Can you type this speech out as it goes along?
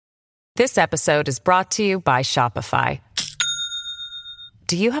This episode is brought to you by Shopify.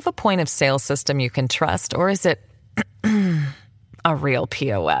 Do you have a point of sale system you can trust, or is it a real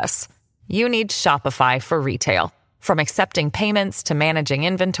POS? You need Shopify for retail. From accepting payments to managing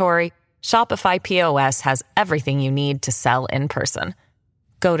inventory, Shopify POS has everything you need to sell in person.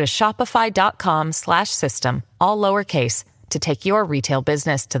 Go to shopify.com/system, all lowercase, to take your retail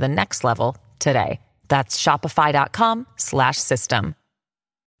business to the next level today. That's shopify.com/system.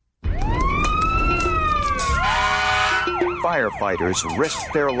 Firefighters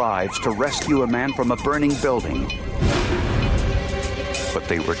risked their lives to rescue a man from a burning building. But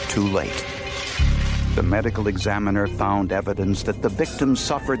they were too late. The medical examiner found evidence that the victim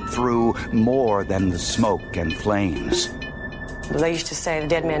suffered through more than the smoke and flames. They used to say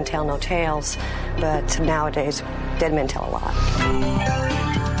dead men tell no tales, but nowadays, dead men tell a lot.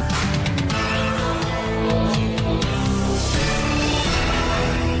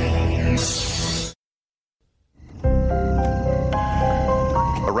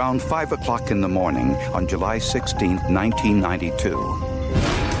 Around 5 o'clock in the morning on July 16, 1992,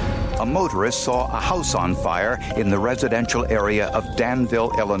 a motorist saw a house on fire in the residential area of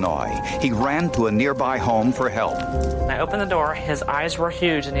Danville, Illinois. He ran to a nearby home for help. I opened the door, his eyes were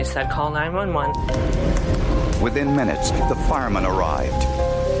huge, and he said, "Call 911. Within minutes, the firemen arrived.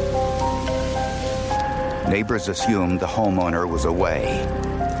 Neighbors assumed the homeowner was away.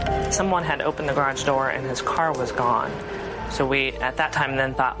 Someone had opened the garage door and his car was gone. So we, at that time,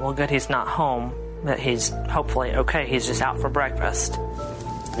 then thought, well, good, he's not home, that he's hopefully okay, he's just out for breakfast.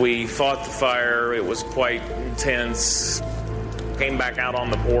 We fought the fire. It was quite intense. Came back out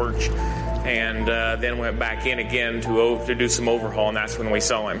on the porch and then went back in again to do some overhaul, and that's when we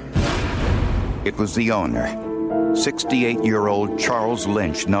saw him. It was the owner, 68-year-old Charles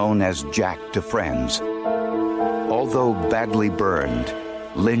Lynch, known as Jack to friends. Although badly burned,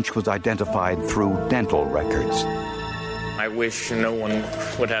 Lynch was identified through dental records. I wish no one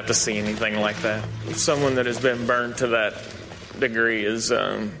would have to see anything like that. Someone that has been burned to that degree is,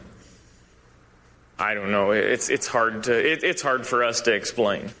 I don't know. It's hard for us to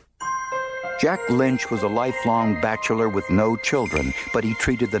explain. Jack Lynch was a lifelong bachelor with no children, but he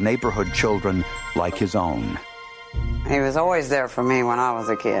treated the neighborhood children like his own. He was always there for me when I was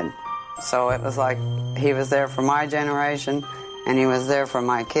a kid. So it was like he was there for my generation, and he was there for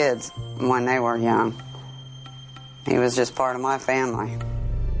my kids when they were young. He was just part of my family.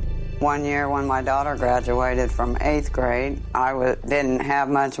 One year when my daughter graduated from 8th grade, I didn't have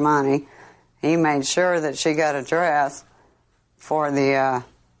much money. He made sure that she got a dress for the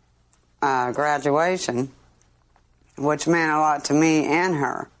graduation, which meant a lot to me and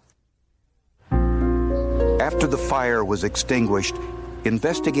her. After the fire was extinguished,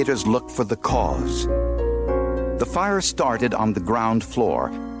 investigators looked for the cause. The fire started on the ground floor,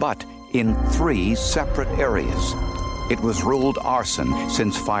 but in 3 separate areas. It was ruled arson,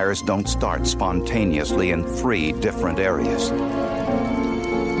 since fires don't start spontaneously in 3 different areas.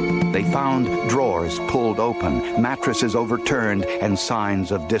 They found drawers pulled open, mattresses overturned, and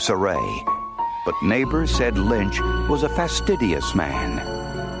signs of disarray. But neighbors said Lynch was a fastidious man.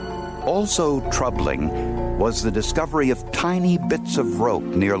 Also troubling was the discovery of tiny bits of rope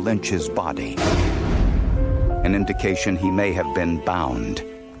near Lynch's body, an indication he may have been bound.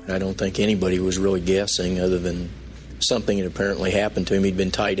 I don't think anybody was really guessing, other than something had apparently happened to him. He'd been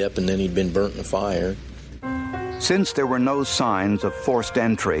tied up and then he'd been burnt in the fire. Since there were no signs of forced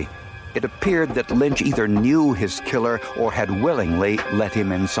entry, it appeared that Lynch either knew his killer or had willingly let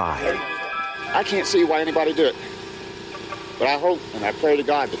him inside. I can't see why anybody do it. But I hope and I pray to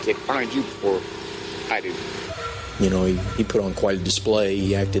God that they find you before I do. You know, he put on quite a display.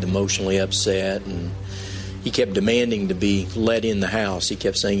 He acted emotionally upset, and he kept demanding to be let in the house. He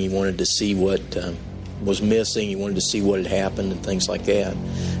kept saying he wanted to see what was missing. He wanted to see what had happened and things like that.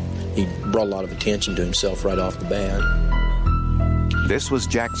 He brought a lot of attention to himself right off the bat. This was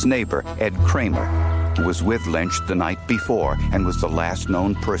Jack's neighbor, Ed Kramer, who was with Lynch the night before and was the last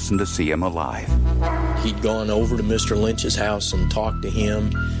known person to see him alive. He'd gone over to Mr. Lynch's house and talked to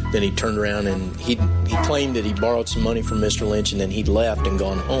him. Then he turned around and he claimed that he borrowed some money from Mr. Lynch, and then he'd left and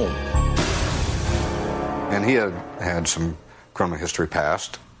gone home. And he had some criminal history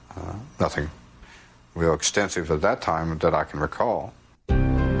past, nothing real extensive at that time that I can recall.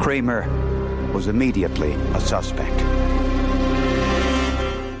 Kramer was immediately a suspect.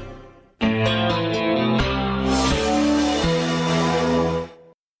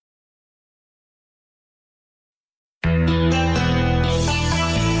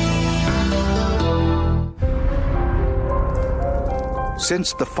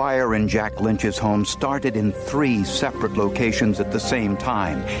 Since the fire in Jack Lynch's home started in 3 separate locations at the same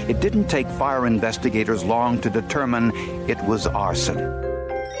time, it didn't take fire investigators long to determine it was arson.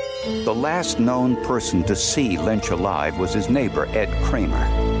 The last known person to see Lynch alive was his neighbor, Ed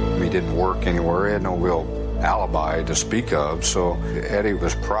Kramer. He didn't work anywhere. He had no real alibi to speak of, so Eddie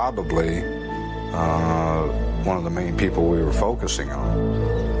was probably one of the main people we were focusing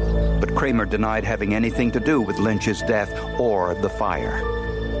on. But Kramer denied having anything to do with Lynch's death or the fire.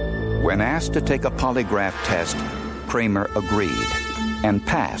 When asked to take a polygraph test, Kramer agreed and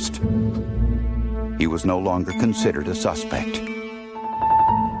passed. He was no longer considered a suspect.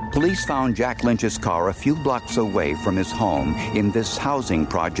 Police found Jack Lynch's car a few blocks away from his home in this housing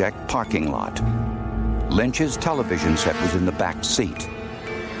project parking lot. Lynch's television set was in the back seat.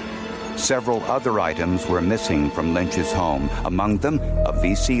 Several other items were missing from Lynch's home, among them a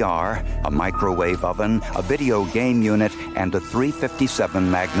VCR, a microwave oven, a video game unit, and a .357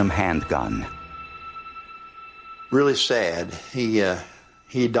 Magnum handgun. Really sad. He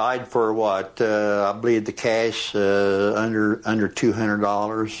died for what? I believe the cash under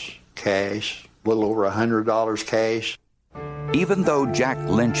 $200 cash, a little over $100 cash. Even though Jack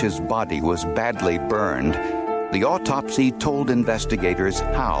Lynch's body was badly burned, the autopsy told investigators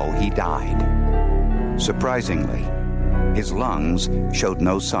how he died. Surprisingly, his lungs showed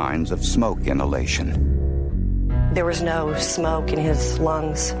no signs of smoke inhalation. There was no smoke in his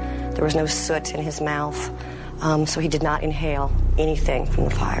lungs. There was no soot in his mouth. So he did not inhale anything from the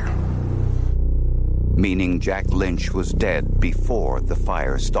fire. Meaning Jack Lynch was dead before the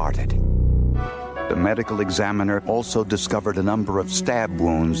fire started. The medical examiner also discovered a number of stab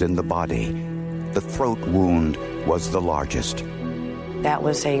wounds in the body. The throat wound was the largest. That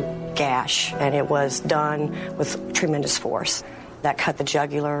was a gash, and it was done with tremendous force. That cut the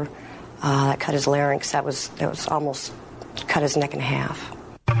jugular, that cut his larynx, that was almost cut his neck in half.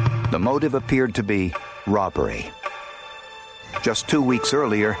 The motive appeared to be robbery. Just 2 weeks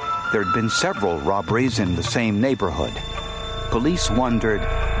earlier, there had been several robberies in the same neighborhood. Police wondered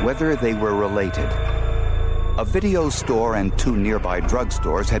whether they were related. A video store and 2 nearby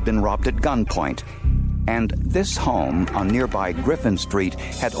drugstores had been robbed at gunpoint, and this home on nearby Griffin Street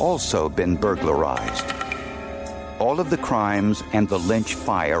had also been burglarized. All of the crimes and the Lynch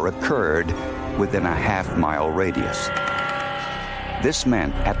fire occurred within a half-mile radius. This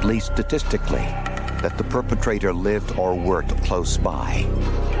meant, at least statistically, that the perpetrator lived or worked close by.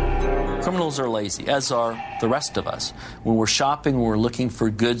 Criminals are lazy, as are the rest of us. When we're shopping, when we're looking for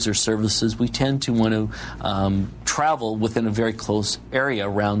goods or services, we tend to want to travel within a very close area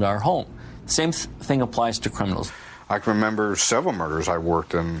around our home. Same thing applies to criminals. I can remember several murders I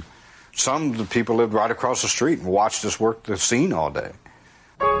worked in. Some of the people lived right across the street and watched us work the scene all day.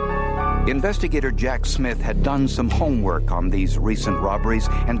 Investigator Jack Smith had done some homework on these recent robberies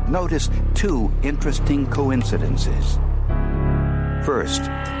and noticed 2 interesting coincidences. First,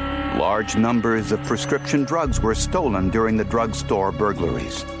 large numbers of prescription drugs were stolen during the drugstore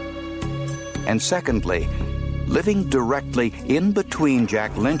burglaries. And secondly, living directly in between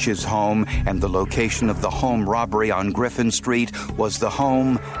Jack Lynch's home and the location of the home robbery on Griffin Street was the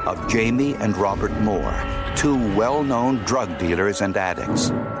home of Jamie and Robert Moore, 2 well-known drug dealers and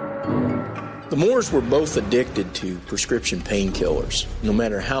addicts. The Moores were both addicted to prescription painkillers. No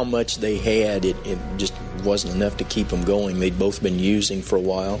matter how much they had, it just wasn't enough to keep them going. They'd both been using for a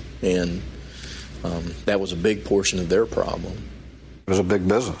while, and that was a big portion of their problem. It was a big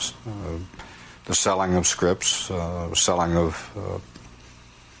business. The selling of scripts, selling of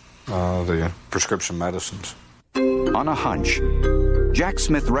the prescription medicines. On a hunch, Jack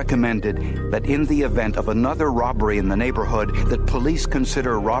Smith recommended that in the event of another robbery in the neighborhood, that police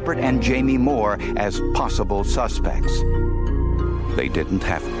consider Robert and Jamie Moore as possible suspects. They didn't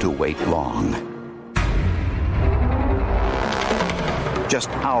have to wait long. Just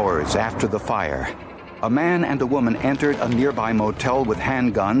hours after the fire, a man and a woman entered a nearby motel with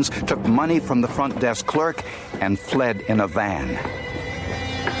handguns, took money from the front desk clerk, and fled in a van.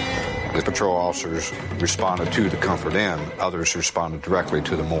 The patrol officers responded to the Comfort Inn. Others responded directly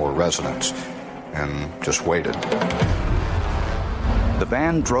to the Moore residence and just waited. The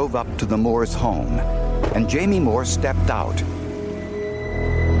van drove up to the Moore's home, and Jamie Moore stepped out.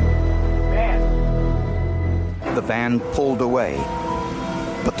 The van pulled away,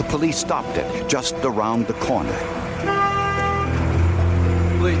 but the police stopped it just around the corner.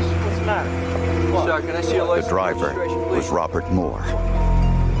 Please, what's the matter? Sir, can I see your license? The driver was Robert Moore.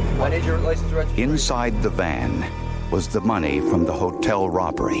 I need your license registration. Inside the van was the money from the hotel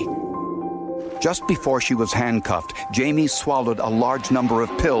robbery. Just before she was handcuffed, Jamie swallowed a large number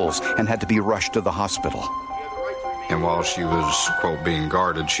of pills and had to be rushed to the hospital. And while she was, quote, being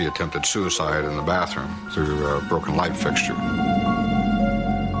guarded, she attempted suicide in the bathroom through a broken light fixture.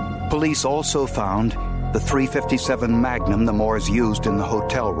 Police also found the .357 Magnum the Moores used in the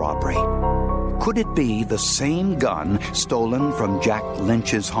hotel robbery. Could it be the same gun stolen from Jack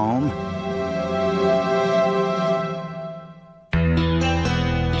Lynch's home?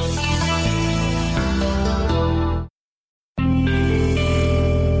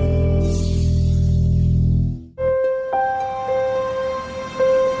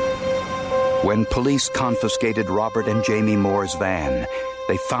 When police confiscated Robert and Jamie Moore's van,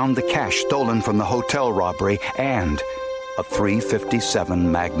 they found the cash stolen from the hotel robbery and a .357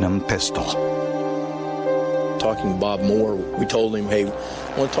 Magnum pistol. Talking to Bob Moore, we told him, hey,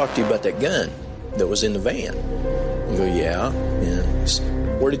 I want to talk to you about that gun that was in the van. We go, yeah.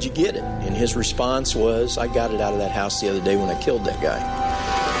 And where did you get it? And his response was, I got it out of that house the other day when I killed that guy.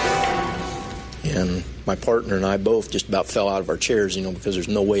 And my partner and I both just about fell out of our chairs, because there's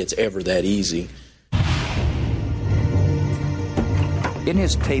no way it's ever that easy. In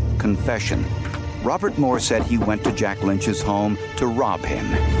his taped confession, Robert Moore said he went to Jack Lynch's home to rob him.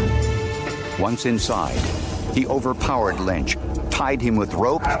 Once inside, he overpowered Lynch, tied him with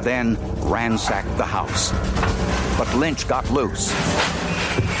rope, then ransacked the house. But Lynch got loose.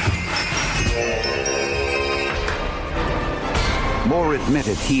 Moore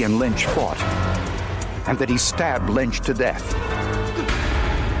admitted he and Lynch fought, and that he stabbed Lynch to death.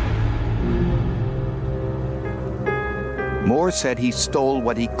 Moore said he stole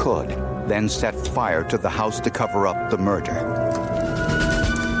what he could, then set fire to the house to cover up the murder.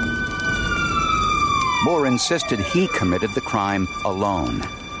 Moore insisted he committed the crime alone.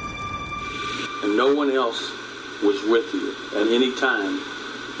 And no one else was with you at any time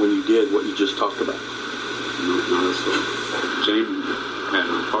when you did what you just talked about? No, not at all. Jamie had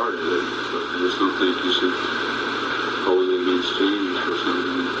a part of it, but I just don't think you should hold it against Jamie for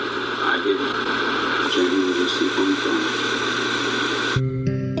something I didn't. Jamie was just sleep on the phone.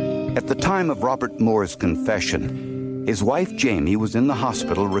 At the time of Robert Moore's confession, his wife Jamie was in the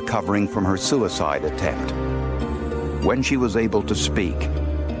hospital recovering from her suicide attempt. When she was able to speak,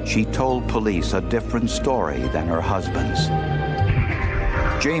 she told police a different story than her husband's.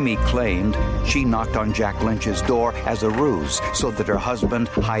 Jamie claimed she knocked on Jack Lynch's door as a ruse so that her husband,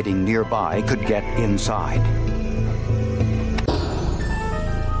 hiding nearby, could get inside.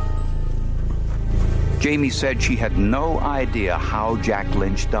 Jamie said she had no idea how Jack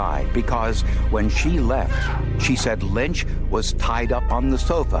Lynch died because when she left, she said Lynch was tied up on the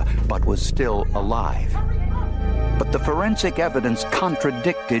sofa but was still alive. But the forensic evidence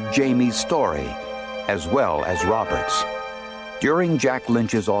contradicted Jamie's story, as well as Robert's. During Jack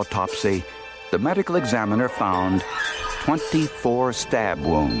Lynch's autopsy, the medical examiner found 24 stab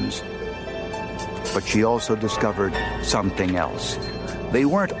wounds. But she also discovered something else. They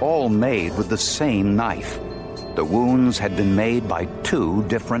weren't all made with the same knife. The wounds had been made by 2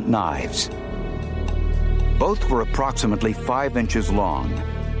 different knives. Both were approximately 5 inches long.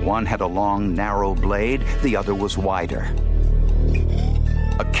 One had a long, narrow blade, the other was wider.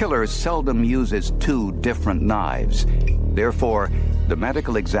 A killer seldom uses 2 different knives. Therefore, the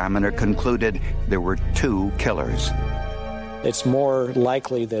medical examiner concluded there were 2 killers. It's more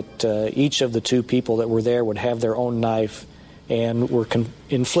likely that each of the 2 people that were there would have their own knife and were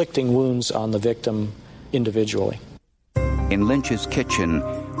inflicting wounds on the victim individually. In Lynch's kitchen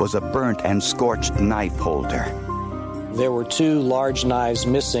was a burnt and scorched knife holder. There were 2 large knives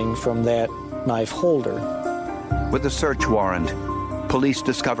missing from that knife holder. With a search warrant, police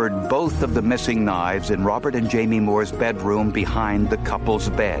discovered both of the missing knives in Robert and Jamie Moore's bedroom behind the couple's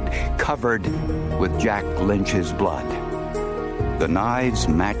bed, covered with Jack Lynch's blood. The knives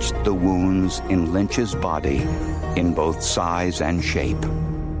matched the wounds in Lynch's body in both size and shape.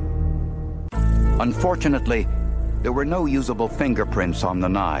 Unfortunately, there were no usable fingerprints on the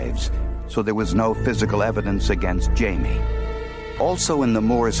knives, so there was no physical evidence against Jamie. Also in the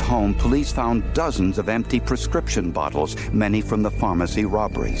Moores' home, police found dozens of empty prescription bottles, many from the pharmacy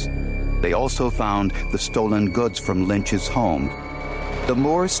robberies. They also found the stolen goods from Lynch's home. The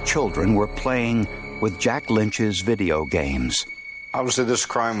Moores' children were playing with Jack Lynch's video games. Obviously, this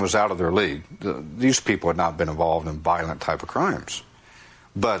crime was out of their league. These people had not been involved in violent type of crimes.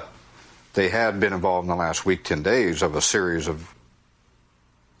 But they had been involved in the last week, 10 days, of a series of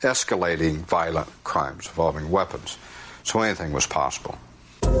escalating violent crimes involving weapons. So anything was possible.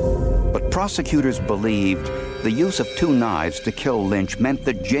 But prosecutors believed the use of 2 knives to kill Lynch meant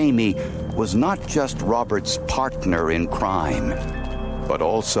that Jamie was not just Robert's partner in crime, but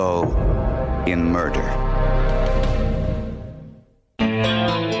also in murder.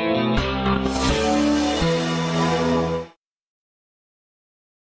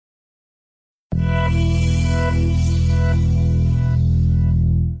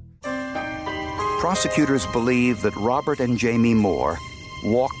 Prosecutors believe that Robert and Jamie Moore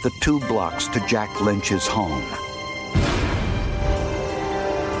walked the 2 blocks to Jack Lynch's home.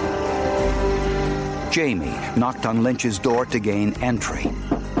 Jamie knocked on Lynch's door to gain entry.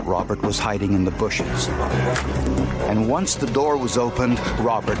 Robert was hiding in the bushes. And once the door was opened,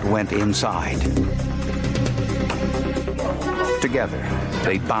 Robert went inside. Together,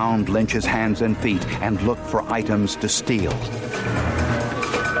 they bound Lynch's hands and feet and looked for items to steal.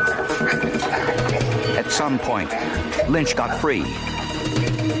 At some point, Lynch got free.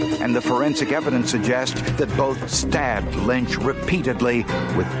 And the forensic evidence suggests that both stabbed Lynch repeatedly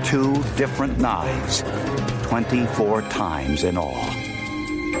with 2 different knives, 24 times in all.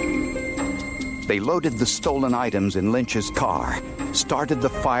 They loaded the stolen items in Lynch's car, started the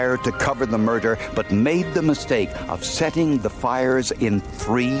fire to cover the murder, but made the mistake of setting the fires in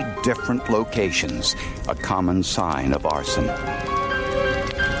 3 different locations, a common sign of arson.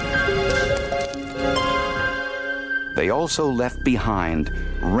 They also left behind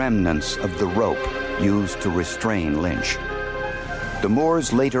remnants of the rope used to restrain Lynch. The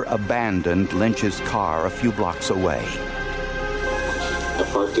Moores later abandoned Lynch's car a few blocks away. I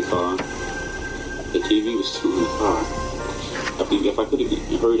parked the car. The TV was still in the car. I think if I could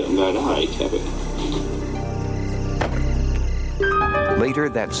have hurried up and got out, I'd kept it. Later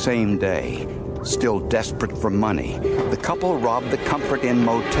that same day, still desperate for money, the couple robbed the Comfort Inn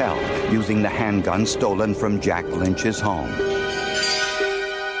motel using the handgun stolen from Jack Lynch's home.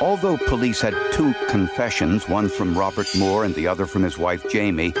 Although police had 2 confessions, one from Robert Moore and the other from his wife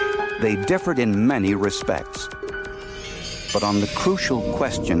Jamie, they differed in many respects. But on the crucial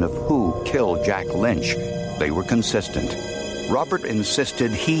question of who killed Jack Lynch, they were consistent. Robert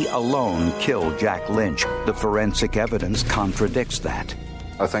insisted he alone killed Jack Lynch. The forensic evidence contradicts that.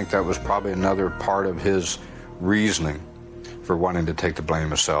 I think that was probably another part of his reasoning for wanting to take the blame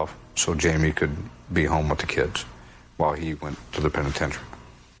himself so Jamie could be home with the kids while he went to the penitentiary.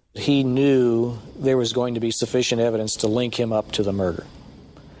 He knew there was going to be sufficient evidence to link him up to the murder.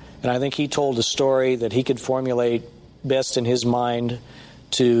 And I think he told a story that he could formulate best in his mind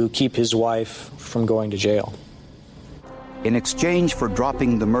to keep his wife from going to jail. In exchange for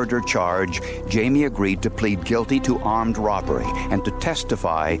dropping the murder charge, Jamie agreed to plead guilty to armed robbery and to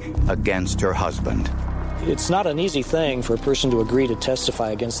testify against her husband. It's not an easy thing for a person to agree to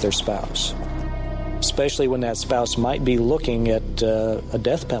testify against their spouse, especially when that spouse might be looking at a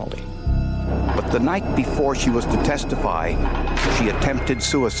death penalty. But the night before she was to testify, she attempted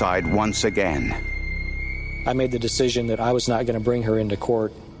suicide once again. I made the decision that I was not going to bring her into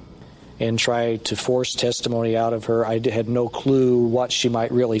court and try to force testimony out of her. I had no clue what she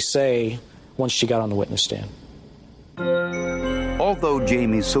might really say once she got on the witness stand. Although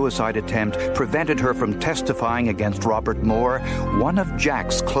Jamie's suicide attempt prevented her from testifying against Robert Moore, one of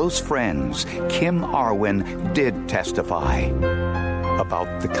Jack's close friends, Kim Arwin, did testify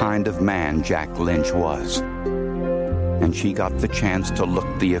about the kind of man Jack Lynch was. And she got the chance to look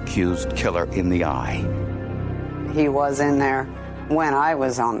the accused killer in the eye. He was in there when I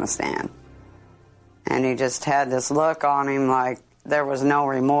was on the stand. And he just had this look on him like there was no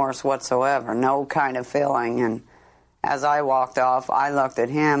remorse whatsoever, no kind of feeling. And as I walked off, I looked at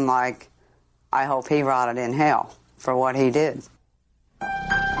him like, I hope he rotted in hell for what he did.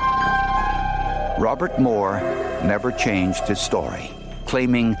 Robert Moore never changed his story,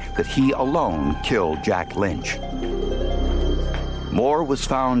 claiming that he alone killed Jack Lynch. Moore was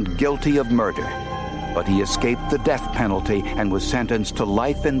found guilty of murder, but he escaped the death penalty and was sentenced to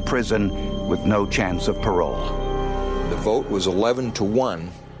life in prison with no chance of parole. The vote was 11-1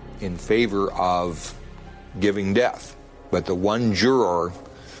 in favor of giving death, but the one juror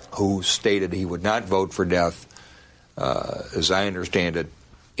who stated he would not vote for death, as I understand it,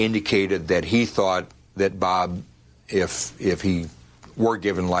 indicated that he thought that Bob, if he were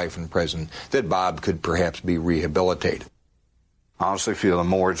given life in prison, that Bob could perhaps be rehabilitated. I honestly feel the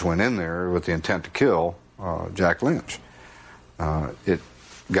Moores went in there with the intent to kill Jack Lynch. It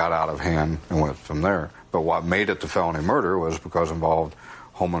got out of hand and went from there. But what made it the felony murder was because it involved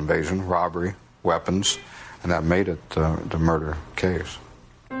home invasion, robbery, weapons, and that made it the murder case.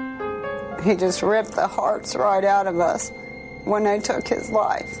 He just ripped the hearts right out of us when they took his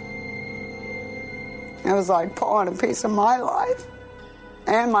life. It was like pulling a piece of my life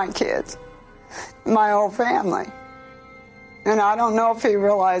and my kids, my whole family. And I don't know if he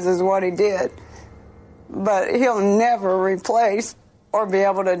realizes what he did, but he'll never replace or be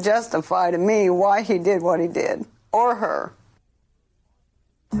able to justify to me why he did what he did, or her.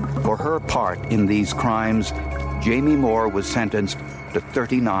 For her part in these crimes, Jamie Moore was sentenced to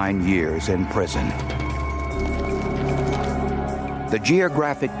 39 years in prison. The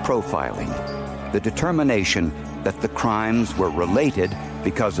geographic profiling, The determination that the crimes were related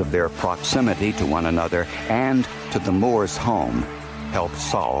because of their proximity to one another and to the Moores' home helped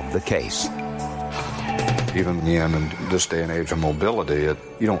solve the case. Even in this day and age of mobility,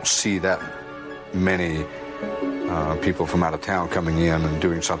 you don't see that many people from out of town coming in and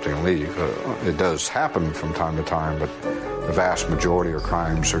doing something and leave. It does happen from time to time, but the vast majority of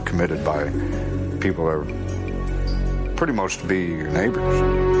crimes are committed by people that are pretty much to be your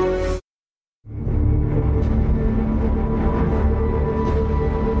neighbors.